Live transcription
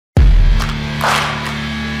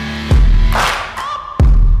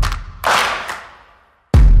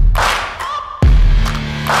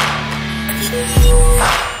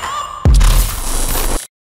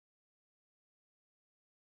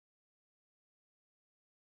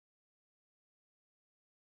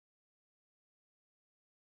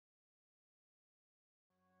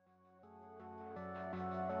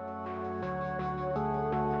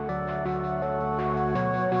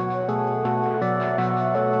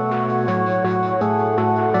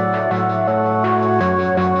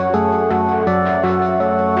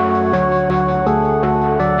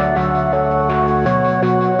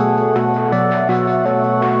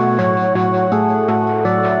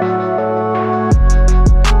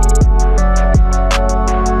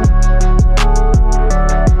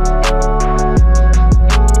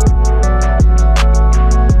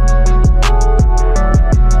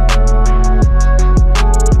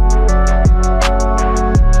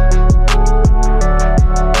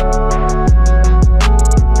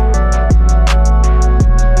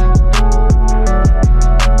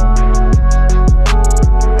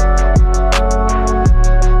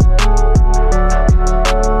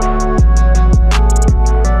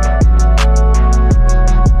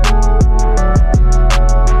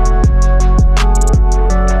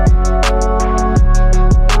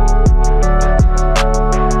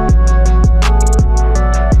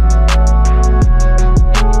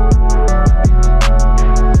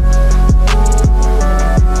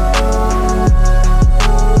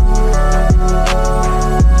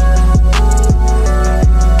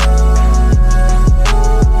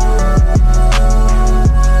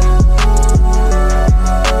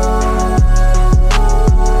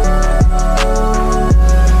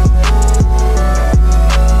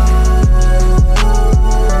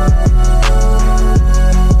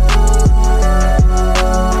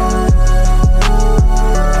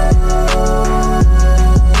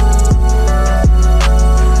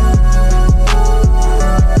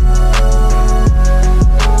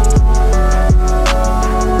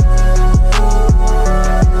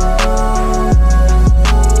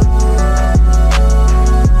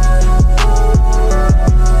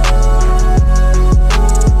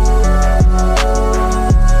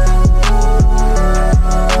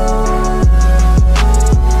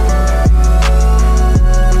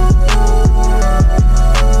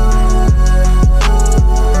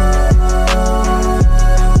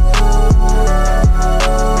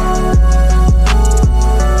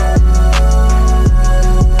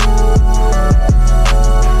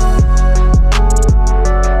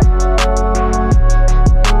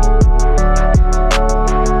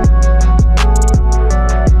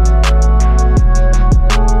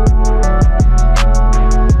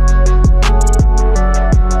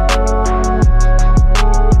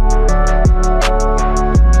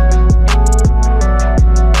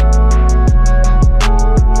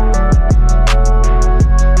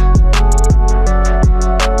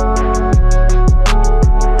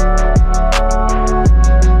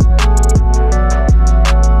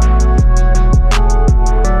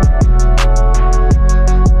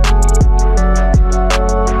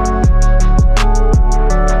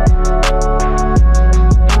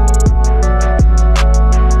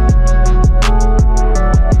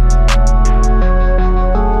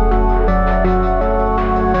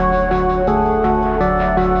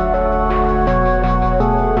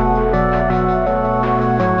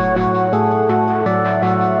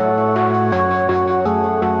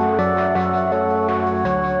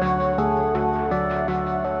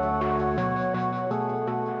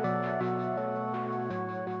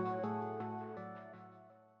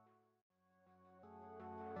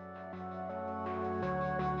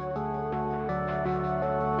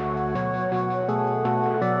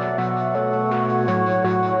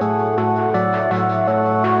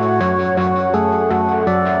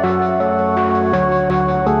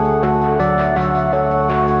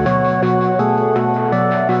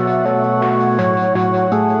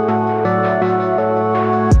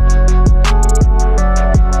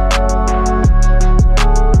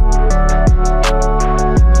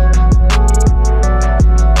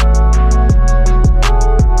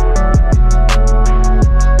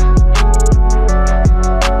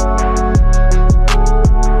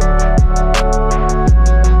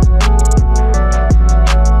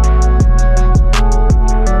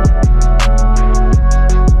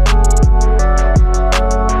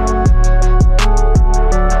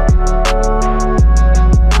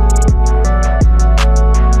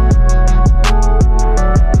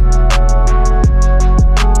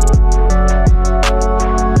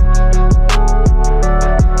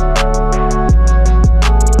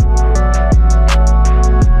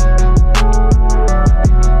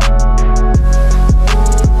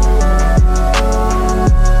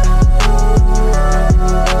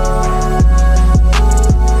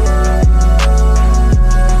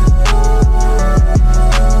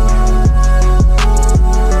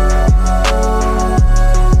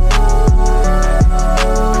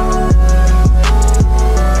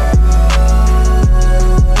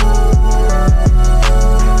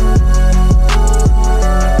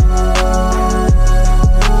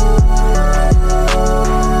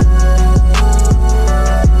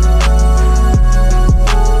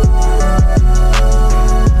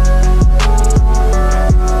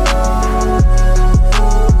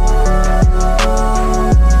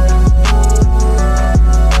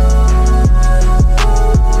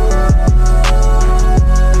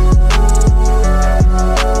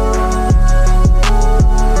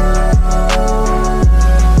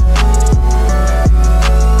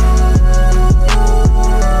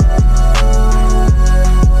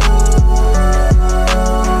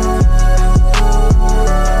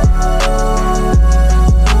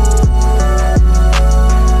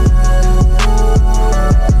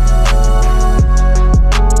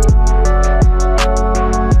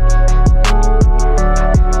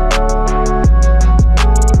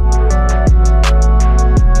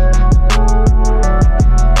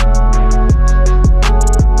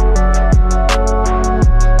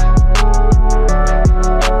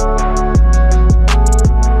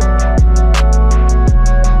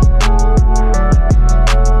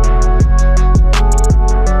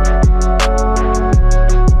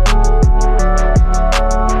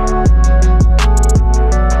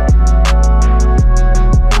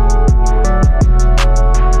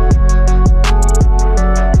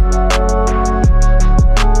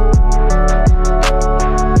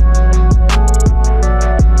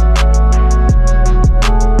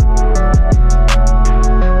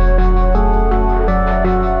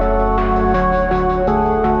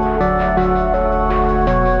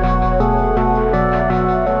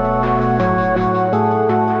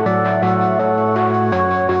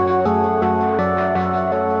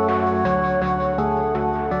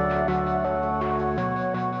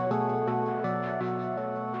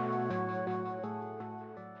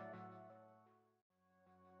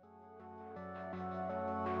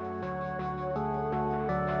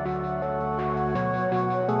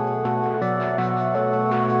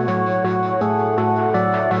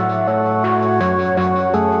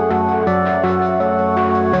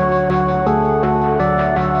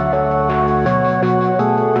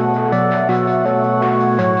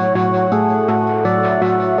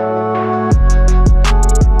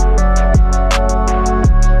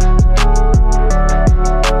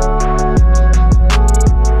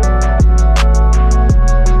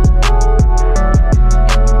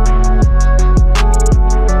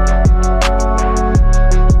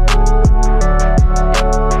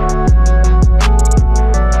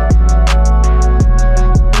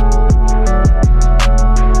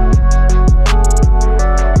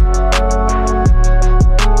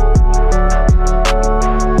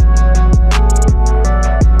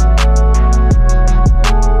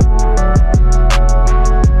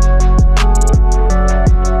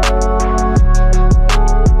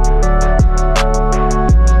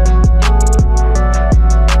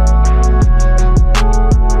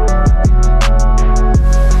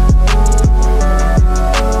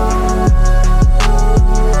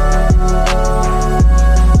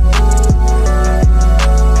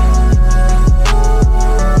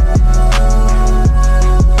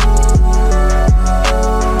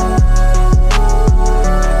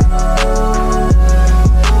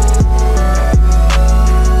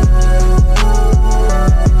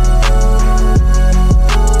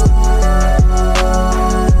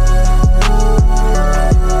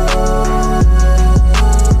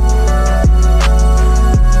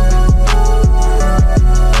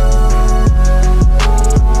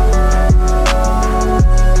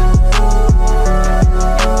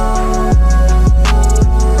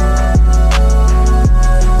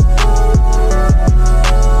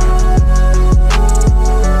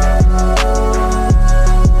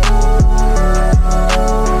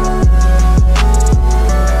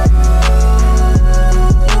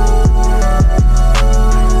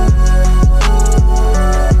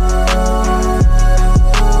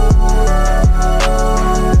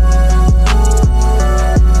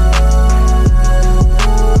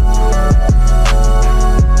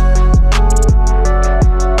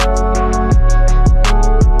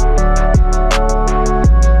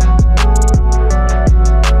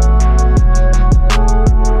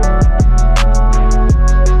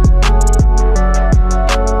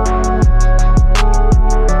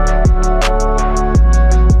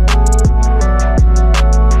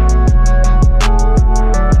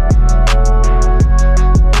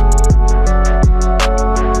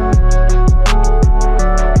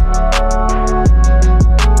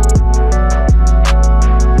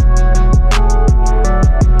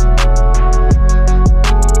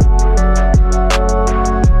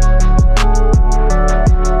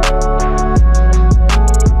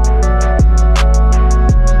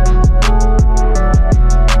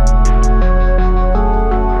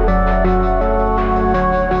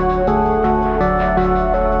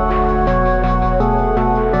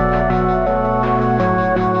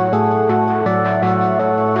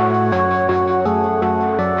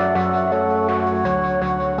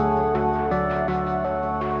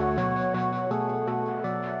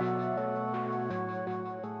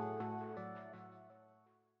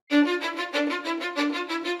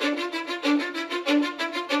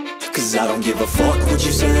a fuck what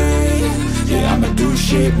you say. Yeah, I'ma do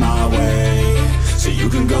shit my way. So you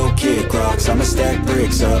can go kick rocks, I'ma stack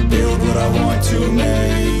bricks up, build what I want to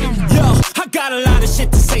make. Yo, I got a lot of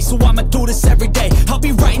shit to say, so I'ma do this every day. I'll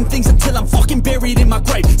be writing things until I'm fucking buried in my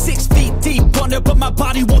grave. 6 feet deep under, but my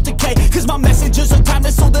body won't decay, cause my messages are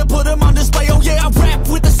timeless, so they'll put them on display. Oh yeah, I rap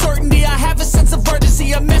with a certainty, I have a sense of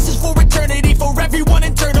urgency, a message for eternity, for everyone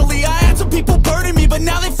internally. I had some people burning me, but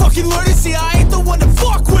now they fucking learn to see I ain't the one to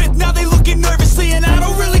fuck with, now they looking nervously. And I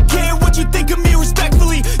don't really care what you think of me,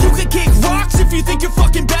 respectfully. You can kick rocks if you think you're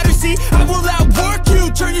fucking better, see I will outwork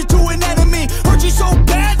you, turn you to an enemy, hurt you so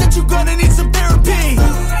bad that you're gonna need some therapy.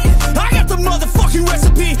 I got the motherfucking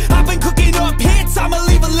recipe, I've been cooking up hits, I'ma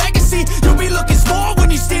leave a legacy. You'll be looking small when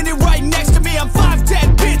you're standing right next to me. I'm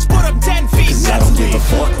 5'10", bitch, but I'm 10 feet. Cause I don't give a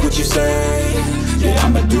fuck what you say. Yeah,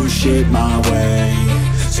 I'ma do shit my way.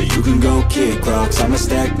 So you can go kick rocks, I'ma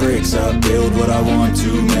stack bricks up, build what I want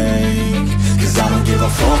to make. Cause I don't give a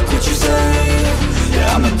fuck what you say.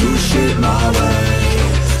 Yeah, I'ma do shit my way.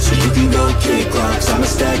 So you can go kick rocks, I'ma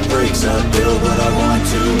stack bricks up, build what I want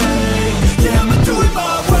to make. Yeah, I'ma do it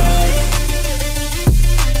my way.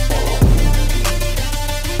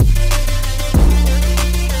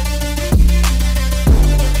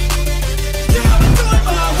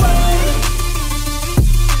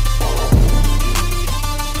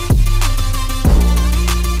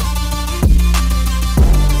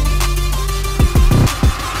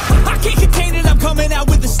 Coming out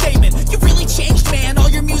with a statement. You really changed, man, all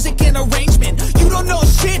your music and arrangement. You don't know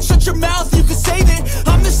shit, shut your mouth, you can save it.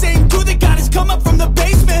 I'm the same dude that got his come up from the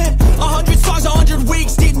basement. 100 songs, 100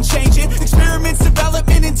 weeks, didn't change it. Experiments,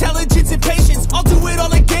 development, intelligence, and patience. I'll do it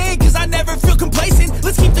all again, cause I never feel complacent.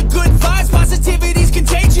 Let's keep the good vibes, positivity's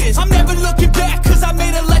contagious. I'm never looking back, cause I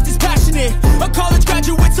made a life that's passionate. A college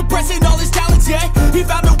graduate suppressing all his talents, yeah. He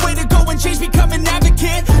found a way to go and change, become an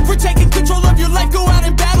advocate for taking control of your life, go out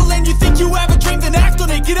and battle. And you think you have a dream, then act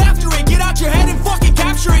on it, get after it, get out your head and fucking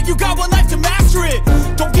capture it. You got one life to master it.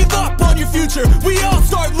 Don't give up on your future, we all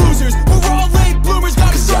start losers. We're all late bloomers,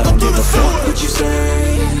 gotta struggle through the sewer. What you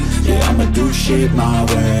say? Yeah, I'ma do shit my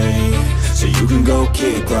way. So you can go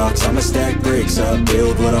kick rocks, I'ma stack bricks up,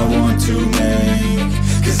 build what I want to make.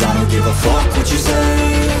 Cause I don't give a fuck what you say.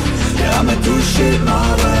 Yeah, I'ma do shit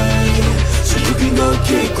my way. So you can go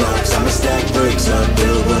kick rocks, I'ma stack bricks up,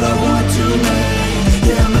 build what I want to make.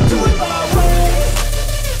 Yeah, I'ma do it my way.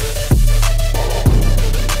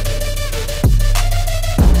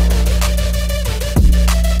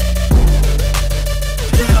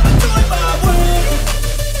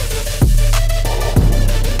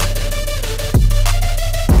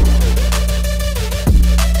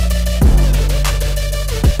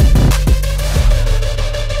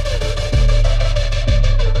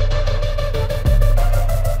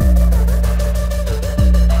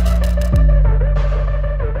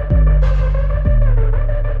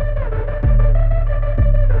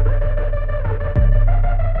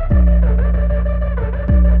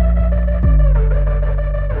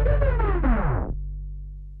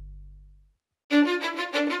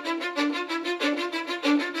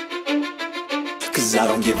 Cause I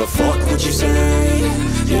don't give a fuck what you say.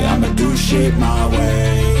 Yeah, I'ma do shit my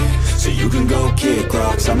way. So you can go kick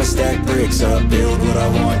rocks, I'ma stack bricks up, build what I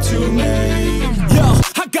want to make. Yo,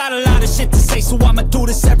 I got a lot of shit to say, so I'ma do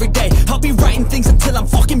this every day. I'll be writing things until I'm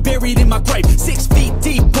fucking buried in my grave. 6 feet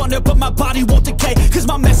deep under, but my body won't decay, cause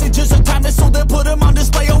my messages are timeless, so they'll put them on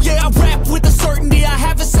display. Oh yeah, I rap with a certainty, I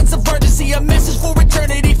have a sense of urgency, a message for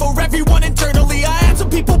eternity, for everyone internally. I had some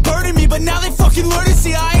people burning me, but now they fucking learn to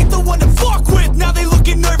see I ain't the one to fuck with, now they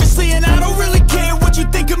looking nervously. And I don't really care what you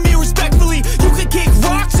think of me, respectfully. You can kick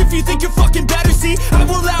rocks if you think you're fucking better, see I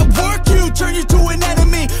will outwork you, turn you to an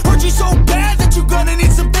enemy, hurt you so bad that you're gonna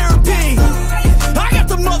need some therapy. I got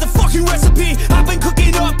the motherfucking recipe, I've been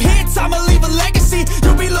cooking up hits, I'ma leave a legacy.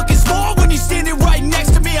 You'll be looking small when you're standing right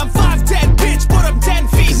next to me. I'm 5'10", bitch, but I'm 10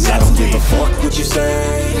 feet. Cause I don't give a fuck what you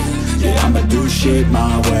say. Yeah, I'ma do shit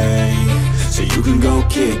my way. So you can go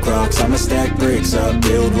kick rocks, I'ma stack bricks up,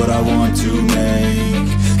 build what I want to make.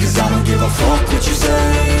 Cause I don't give a fuck what you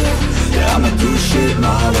say. Yeah, I'ma do shit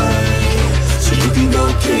my way. So you can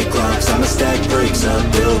go kick rocks, I'ma stack bricks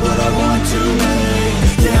up, build what I want to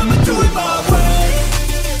make. Yeah, I'ma do it my way.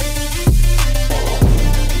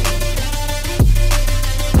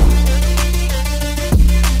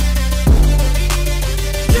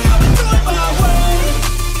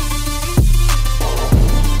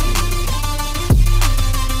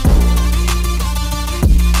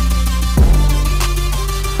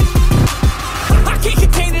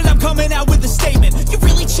 Coming out with a statement. You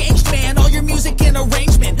really changed, man, all your music and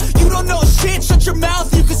arrangement. You don't know shit, shut your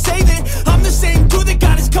mouth, you can save it. I'm the same dude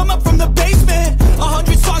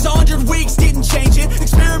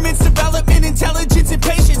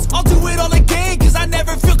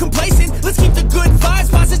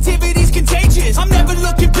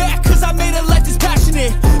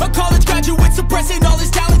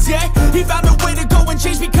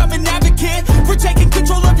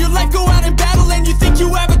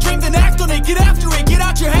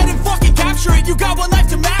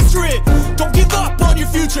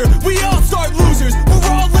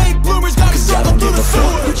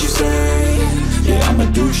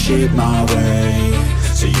shit my way,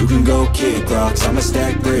 so you can go kick rocks. I'ma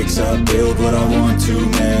stack bricks up, build what I want to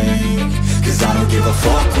make. Cause I don't give a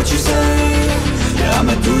fuck what you say, yeah,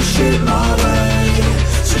 I'ma do shit my way,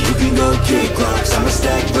 so you can go kick rocks. I'ma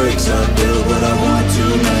stack bricks up, build what I want to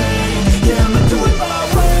make. Yeah, I'ma do it my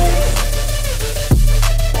way.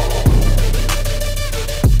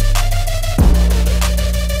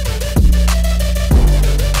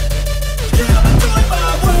 Yeah, I'ma do it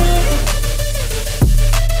my way.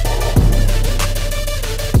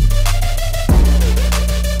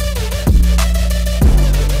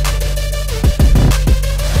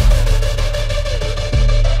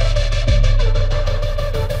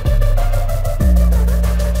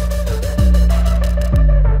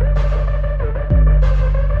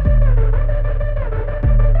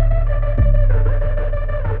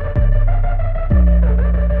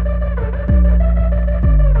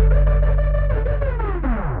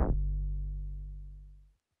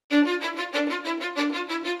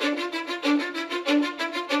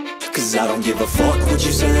 Cause I don't give a fuck what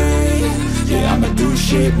you say, yeah, I'ma do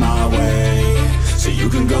shit my way, so you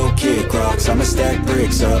can go kick rocks. I'ma stack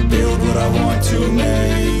bricks up, build what I want to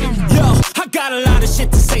make. Yo, I got a lot of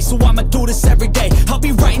shit to say, so I'ma do this every day. I'll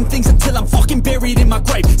be writing things until I'm fucking buried in my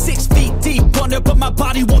grave. 6 feet deep under, but my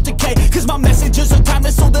body won't decay. Cause my messages are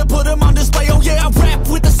timeless, so they'll put them on display. Oh yeah, I rap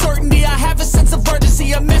with a certainty, I have a sense of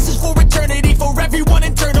urgency. A message for eternity, for everyone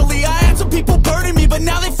internally. I had some people burning me, but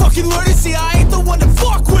now they fucking learn to see I ain't the one to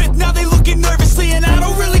fuck with, now they looking nervously. And I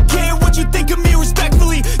don't really care what you think of me,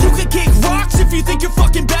 respectfully. You can kick rocks if you think you're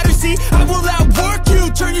fucking better, see I will outwork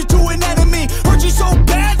you, turn you to an enemy. Hurt you so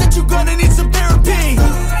bad that you're gonna need some therapy.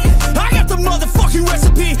 I got the motherfucking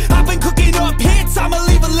recipe, I've been cooking up hits, I'ma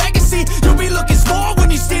leave a legacy. You'll be looking small when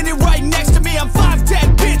you're standing right next to me. I'm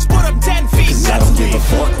 5'10", bitch, but I'm 10 feet next to me. I don't give a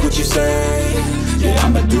fuck what you say, yeah,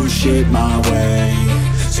 I'ma do shit my way,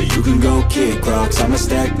 so you can go kick rocks. I'ma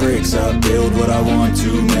stack bricks up, build what I want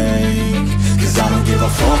to make. Cause I don't give a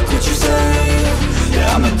fuck what you say,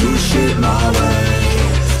 yeah, I'ma do shit my way,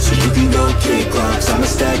 so you can go kick rocks. I'ma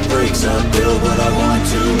stack bricks up, build what I want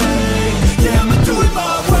to make. Yeah, I'ma do it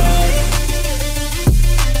my way.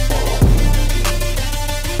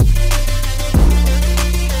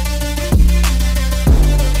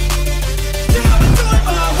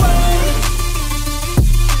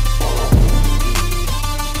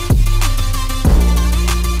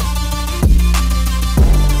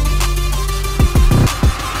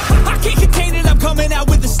 Coming out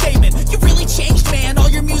with a statement. You really changed, man, all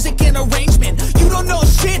your music and arrangement. You don't know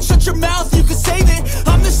shit, shut your mouth, you can save it.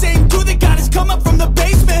 I'm the same dude that got his come up from the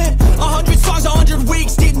basement. 100 songs, 100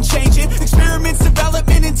 weeks, didn't change it. Experiments,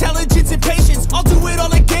 development, intelligence, and patience. I'll do it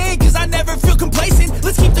all again, cause I never feel complacent.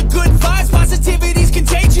 Let's keep the good vibes, positivity's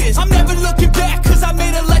contagious. I'm never looking back, cause I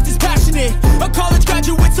made a life that's passionate. A college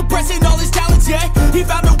graduate suppressing all his talents, yeah. He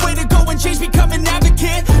found a way to go and change, become an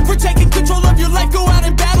advocate for taking control of your life, go out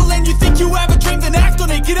and battle. And you think you have a dream, then act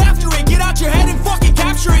on it, get after it, get out your head and fucking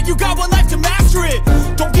capture it. You got one life to master it.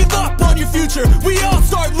 Don't give up on your future, we all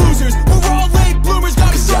start losers. We're all late bloomers,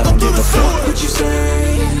 gotta struggle through the sewer. What you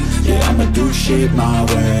say, yeah, I'ma do shit my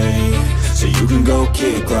way, so you can go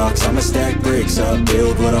kick rocks. I'ma stack bricks up,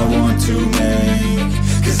 build what I want to make.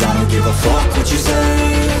 Cause I don't give a fuck what you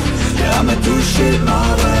say, yeah, I'ma do shit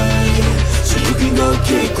my way, so you can go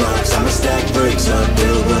kick rocks. I'ma stack bricks up,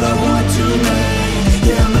 build what I want to make.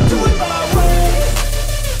 Yeah, I'ma do it my way.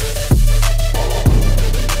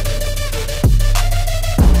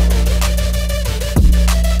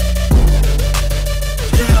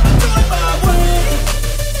 Yeah, I'ma do it my way.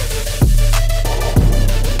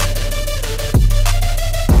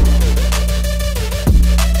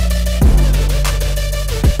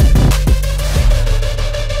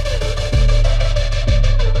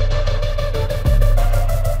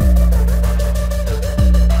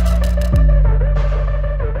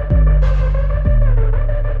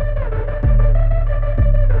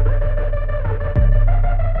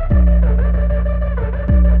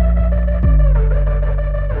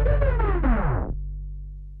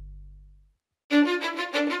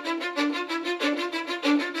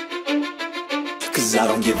 Cause I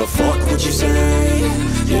don't give a fuck what you say,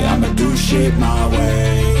 yeah, I'ma do shit my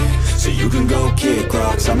way, so you can go kick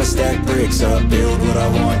rocks. I'ma stack bricks up, build what I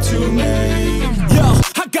want to make. Yo,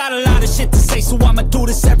 I got a lot of shit to say, so I'ma do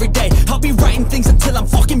this every day. I'll be writing things until I'm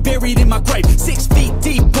fucking buried in my grave. 6 feet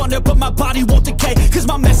deep under, but my body won't decay. Cause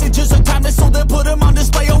my messages are timeless, so they'll put them on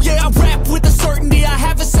display. Oh yeah, I rap with a certainty, I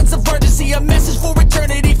have a sense of urgency. A message for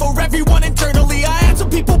eternity, for everyone internally. I had some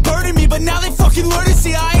people burning me, but now they fucking learn to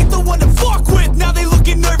see I ain't the one to fuck with, now they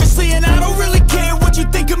looking nervously. And I don't really care what you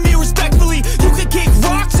think of me, respectfully. You can kick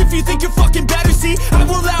rocks if you think you're fucking better, see I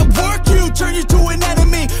will out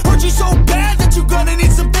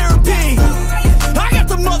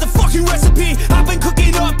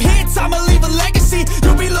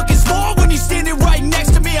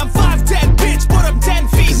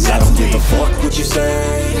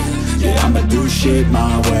shit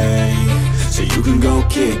my way, so you can go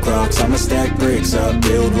kick rocks. I'ma stack bricks up,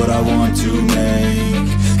 build what I want to make.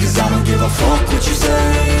 Cause I don't give a fuck what you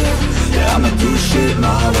say. Yeah, I'ma do shit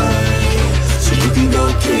my way, so you can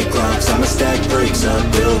go kick rocks. I'ma stack bricks up,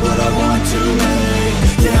 build what I want to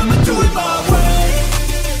make. Yeah, I'ma do it my way.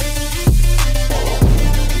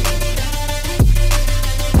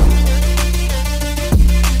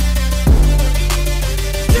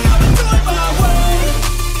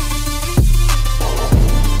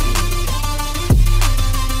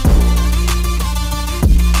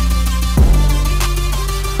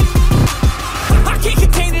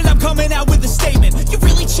 Coming out with a statement. You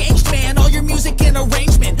really changed, man, all your music and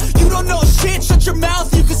arrangement. You don't know shit, shut your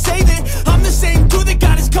mouth, you can save it. I'm the same dude that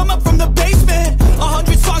got his come up from the basement.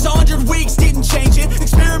 100 songs, 100 weeks, didn't change it.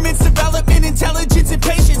 Experiments, development, intelligence, and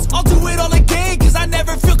patience. I'll do it all again, cause I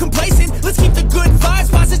never feel complacent. Let's keep the good vibes,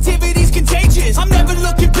 positivity's contagious. I'm never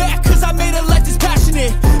looking back, cause I made a life that's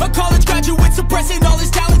passionate. A college graduate suppressing all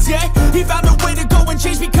his talents, yeah. He found a way to go and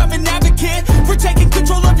change, become an advocate for taking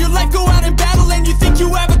control of your life, go out and battle. And you think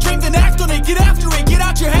you have a dream, then act on it, get after it, get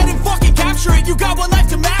out your head and fucking capture it. You got one life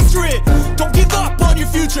to master it. Don't give up on your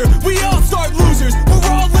future, we all start losers. We're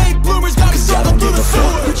all late bloomers, gotta struggle through the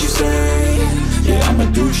sewer. What you say? Yeah, I'ma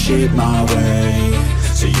do shit my way,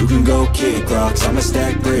 so you can go kick rocks. I'ma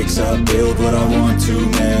stack bricks up, build what I want to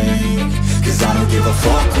make. Cause I don't give a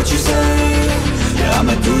fuck what you say. Yeah,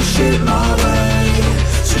 I'ma do shit my way,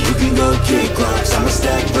 so you can go kick rocks. I'ma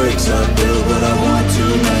stack bricks up, build what I want to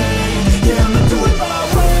make. Yeah, I'ma do it my way.